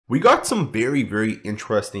We got some very, very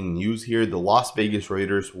interesting news here. The Las Vegas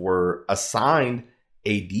Raiders were assigned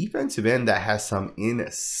a defensive end that has some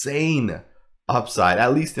insane upside,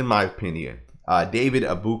 at least in my opinion. David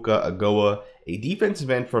Ebuka Agoha, a defensive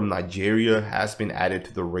end from Nigeria, has been added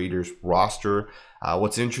to the Raiders roster.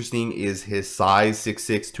 What's interesting is his size,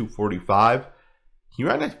 6'6", 245. He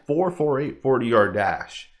ran a 4.48 40-yard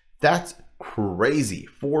dash. That's crazy.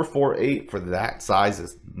 4.48 for that size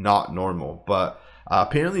is not normal. But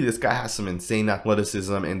apparently this guy has some insane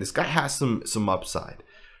athleticism, and this guy has some upside.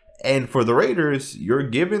 And for the Raiders, you're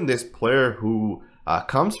given this player who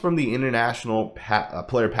comes from the International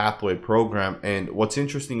Player Pathway Program. And what's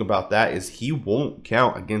interesting about that is he won't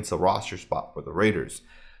count against a roster spot for the Raiders.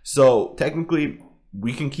 So technically,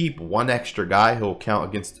 we can keep one extra guy. He'll count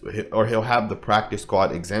against, or he'll have the practice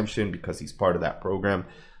squad exemption because he's part of that program.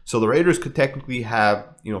 So the Raiders could technically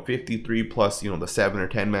have, 53 plus, the 7 or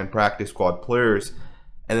 10 man practice squad players,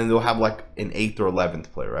 and then they'll have like an 8th or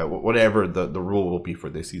 11th player, right? Whatever the rule will be for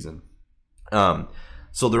this season.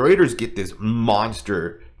 So the Raiders get this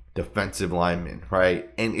monster defensive lineman, right?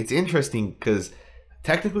 And it's interesting because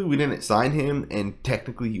technically we didn't sign him, and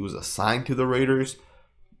technically he was assigned to the Raiders.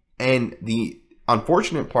 And the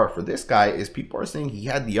unfortunate part for this guy is people are saying he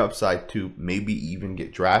had the upside to maybe even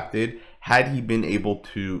get drafted had he been able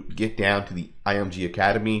to get down to the IMG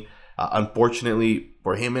Academy. Unfortunately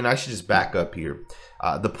for him, and I should just back up here,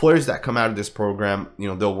 the players that come out of this program,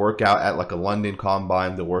 they'll work out at like a London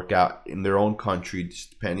combine, they'll work out in their own country,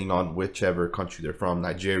 just depending on whichever country they're from.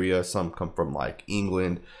 Nigeria, some come from like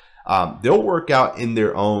England. They'll work out in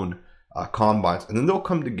their own combines, and then they'll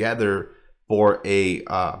come together for a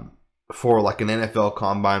for like an NFL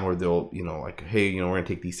combine where they'll, like, hey, we're going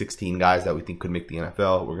to take these 16 guys that we think could make the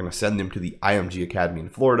NFL. We're going to send them to the IMG Academy in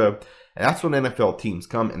Florida. And that's when NFL teams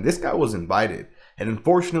come. And this guy was invited. And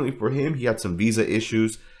unfortunately for him, he had some visa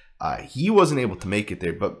issues. He wasn't able to make it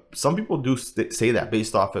there. But some people do say that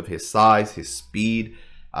based off of his size, his speed,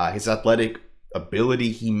 his athletic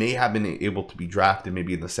ability, he may have been able to be drafted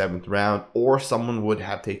maybe in the 7th round, or someone would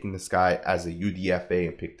have taken this guy as a UDFA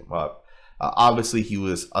and picked him up. Obviously, he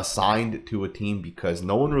was assigned to a team because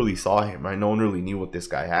no one really saw him, right? No one really knew what this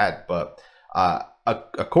guy had. But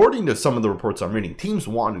according to some of the reports I'm reading, teams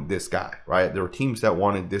wanted this guy, right? There were teams that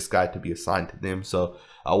wanted this guy to be assigned to them. So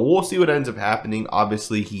we'll see what ends up happening.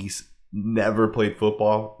 Obviously, he's never played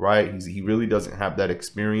football, right? He really doesn't have that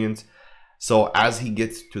experience. So as he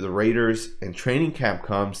gets to the Raiders and training camp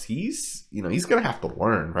comes, he's going to have to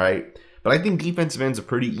learn, right? But I think defensive end's a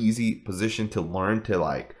pretty easy position to learn, to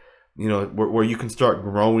like, where you can start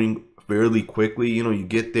growing fairly quickly. You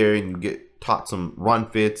get there and you get taught some run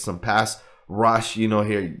fits, some pass rush, here,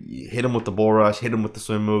 you hit him with the bull rush, hit him with the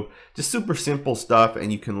swim move, just super simple stuff.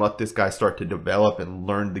 And you can let this guy start to develop and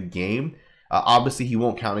learn the game. Obviously, he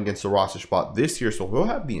won't count against the roster spot this year, so he'll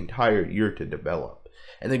have the entire year to develop.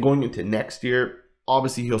 And then going into next year,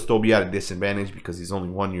 obviously, he'll still be at a disadvantage because he's only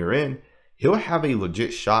 1 year in. He'll have a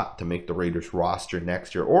legit shot to make the Raiders roster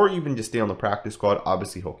next year, or even just stay on the practice squad.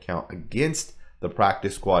 Obviously, he'll count against the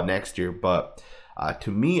practice squad next year. But to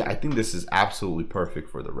me, I think this is absolutely perfect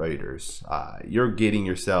for the Raiders. You're getting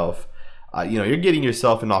yourself, you're getting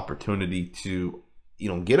yourself an opportunity to,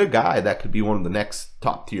 get a guy that could be one of the next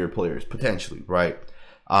top tier players potentially, right?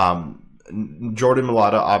 Jordan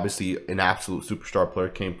Mailata, obviously an absolute superstar player,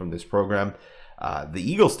 came from this program. The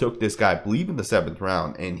Eagles took this guy, I believe, in the 7th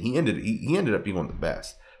round, and he ended up being one of the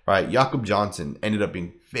best, right? Jakob Johnson ended up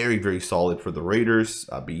being very, very solid for the Raiders,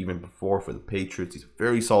 but even before for the Patriots. He's a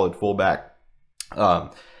very solid fullback. And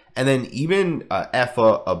then even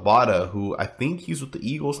Efa Abada, who I think he's with the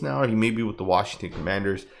Eagles now, or he may be with the Washington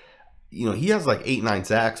Commanders. He has like 8-9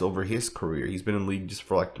 sacks over his career. He's been in the league just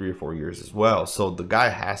for like 3 or 4 years as well. So the guy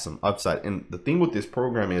has some upside. And the thing with this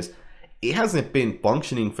program is, it hasn't been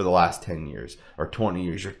functioning for the last 10 years or 20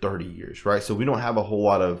 years or 30 years, right? So we don't have a whole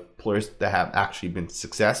lot of players that have actually been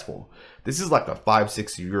successful. This is like a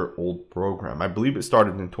 5-6 year old program. I believe it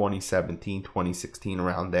started in 2017, 2016,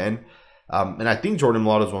 around then. And I think Jordan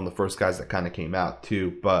Mailata is one of the first guys that kind of came out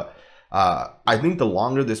too. But I think the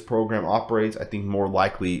longer this program operates, I think more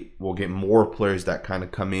likely we'll get more players that kind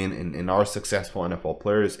of come in and are successful NFL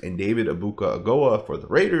players. And David Ebuka Agoha for the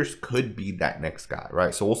Raiders could be that next guy,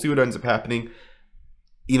 right? So we'll see what ends up happening.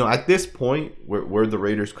 At this point, where the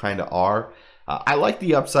Raiders kind of are, I like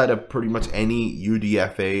the upside of pretty much any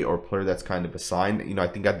UDFA or player that's kind of assigned. I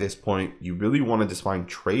think at this point, you really want to just find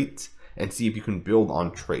traits and see if you can build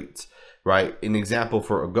on traits. Right, an example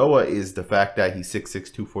for Agoha is the fact that he's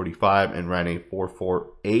 6'6", 245 and ran a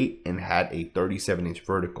 4.48 and had a 37-inch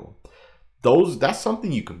vertical. That's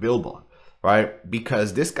something you can build on, right?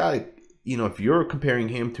 Because this guy you know, if you're comparing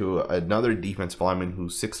him to another defensive lineman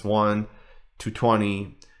who's 6'1",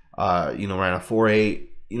 220, you know, ran a 4.8,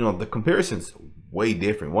 you know, the comparison's way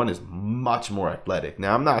different. One is much more athletic.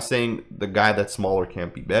 Now, I'm not saying the guy that's smaller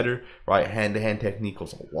can't be better, right? Hand-to-hand technique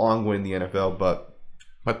goes a long way in the NFL, but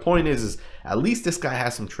my point is at least this guy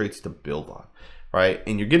has some traits to build on, right?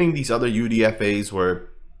 And you're getting these other UDFAs where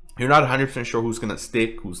you're not 100% sure who's going to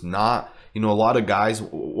stick, who's not. You know, a lot of guys,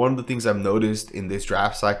 one of the things I've noticed in this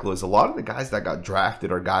draft cycle is a lot of the guys that got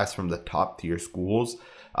drafted are guys from the top tier schools.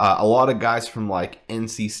 A lot of guys from like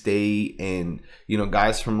NC State and, you know,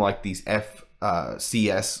 guys from like these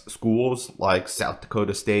FCS schools like South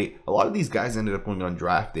Dakota State. A lot of these guys ended up going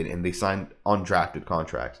undrafted and they signed undrafted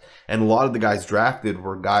contracts. And a lot of the guys drafted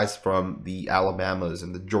were guys from the Alabamas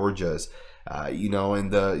and the Georgias, you know, and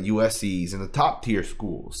the USCs and the top tier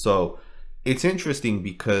schools. So it's interesting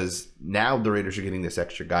because now the Raiders are getting this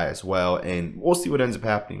extra guy as well, and we'll see what ends up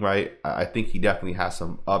happening, right? I think he definitely has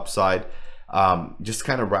some upside. Just to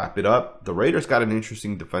kind of wrap it up, the Raiders got an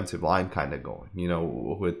interesting defensive line kind of going, you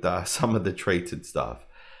know, with some of the traits and stuff.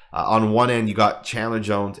 On one end, you got Chandler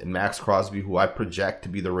Jones and Max Crosby, who I project to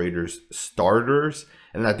be the Raiders' starters,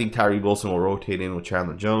 and I think Tyree Wilson will rotate in with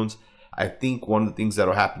Chandler Jones. I think one of the things that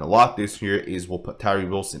will happen a lot this year is we'll put Tyree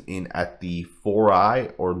Wilson in at the 4-eye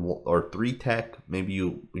or 3 tech. Maybe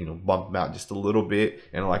you know, bump him out just a little bit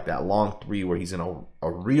and like that long 3 where he's in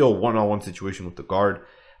a real one-on-one situation with the guard.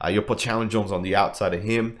 You'll put Chandler Jones on the outside of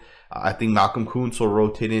him. I think Malcolm Kuntz will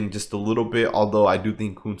rotate in just a little bit, although I do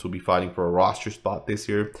think Kuntz will be fighting for a roster spot this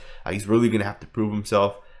year. He's really going to have to prove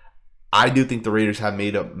himself. I do think the Raiders have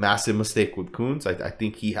made a massive mistake with Kuntz. I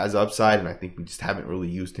think he has upside, and I think we just haven't really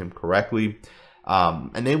used him correctly.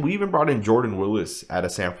 And then we even brought in Jordan Willis out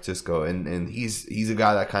of San Francisco, and he's a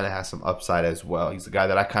guy that kind of has some upside as well. He's a guy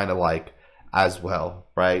that I kind of like as well,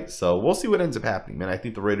 right? So we'll see what ends up happening, man. I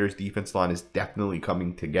think the Raiders' defense line is definitely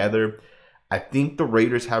coming together. I think the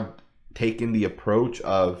Raiders have taken the approach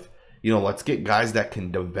of, you know, let's get guys that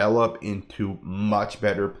can develop into much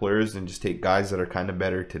better players than just take guys that are kind of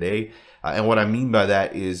better today. And what I mean by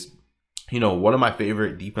that is, you know, one of my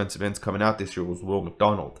favorite defensive ends coming out this year was Will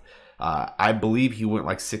McDonald. I believe he went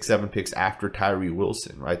like 6-7 picks after Tyree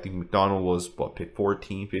Wilson, right? I think McDonald was, what, pick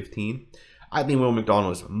 14, 15? I think Will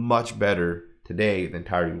McDonald is much better today than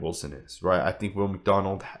Tyree Wilson is, right? I think Will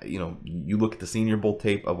McDonald, you know, you look at the Senior Bowl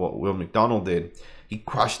tape of what Will McDonald did, he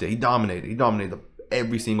crushed it. He dominated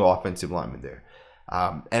every single offensive lineman there.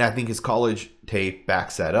 And I think his college tape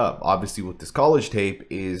backs that up. Obviously, with this college tape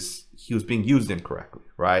is he was being used incorrectly,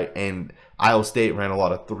 right? And Iowa State ran a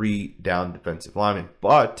lot of 3-down defensive linemen.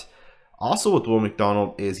 But also with Will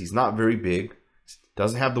McDonald is he's not very big,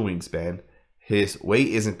 doesn't have the wingspan. His weight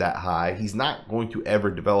isn't that high. He's not going to ever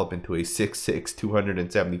develop into a 6'6",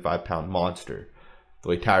 275-pound monster the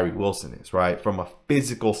way Tyree Wilson is, right? From a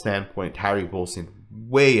physical standpoint, Tyree Wilson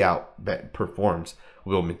way outperforms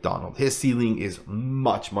Will McDonald. His ceiling is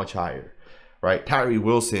much, much higher, right? Tyree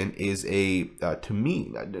Wilson is to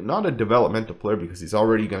me, not a developmental player because he's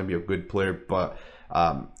already going to be a good player, but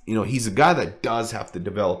you know, he's a guy that does have to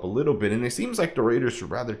develop a little bit, and it seems like the Raiders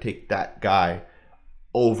would rather take that guy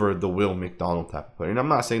over the Will McDonald type of player. And I'm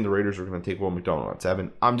not saying the Raiders are going to take Will McDonald at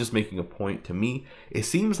 7. I'm just making a point. To me, it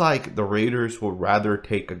seems like the Raiders would rather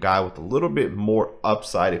take a guy with a little bit more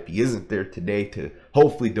upside if he isn't there today to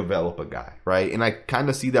hopefully develop a guy, right? And I kind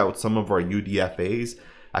of see that with some of our UDFAs.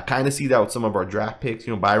 I kind of see that with some of our draft picks.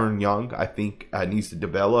 You know, Byron Young, I think needs to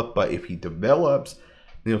develop, but if he develops,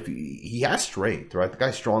 you know, if he has strength, right? The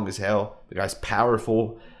guy's strong as hell. The guy's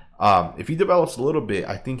powerful. If he develops a little bit,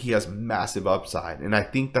 I think he has massive upside. And I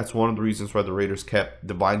think that's one of the reasons why the Raiders kept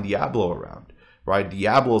Divine Diablo around, right?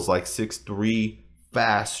 Diablo's like 6'3",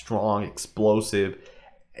 fast, strong, explosive.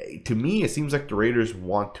 To me, it seems like the Raiders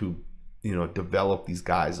want to, you know, develop these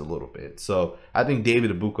guys a little bit. So I think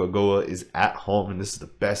David Ebuka Agoha is at home, and this is the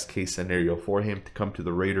best case scenario for him to come to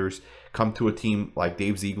the Raiders, come to a team like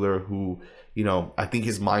Dave Ziegler, who, you know, I think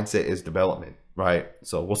his mindset is development. Right,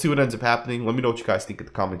 so we'll see what ends up happening. Let me know what you guys think in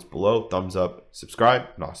the comments below. Thumbs up, subscribe,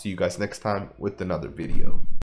 and I'll see you guys next time with another video.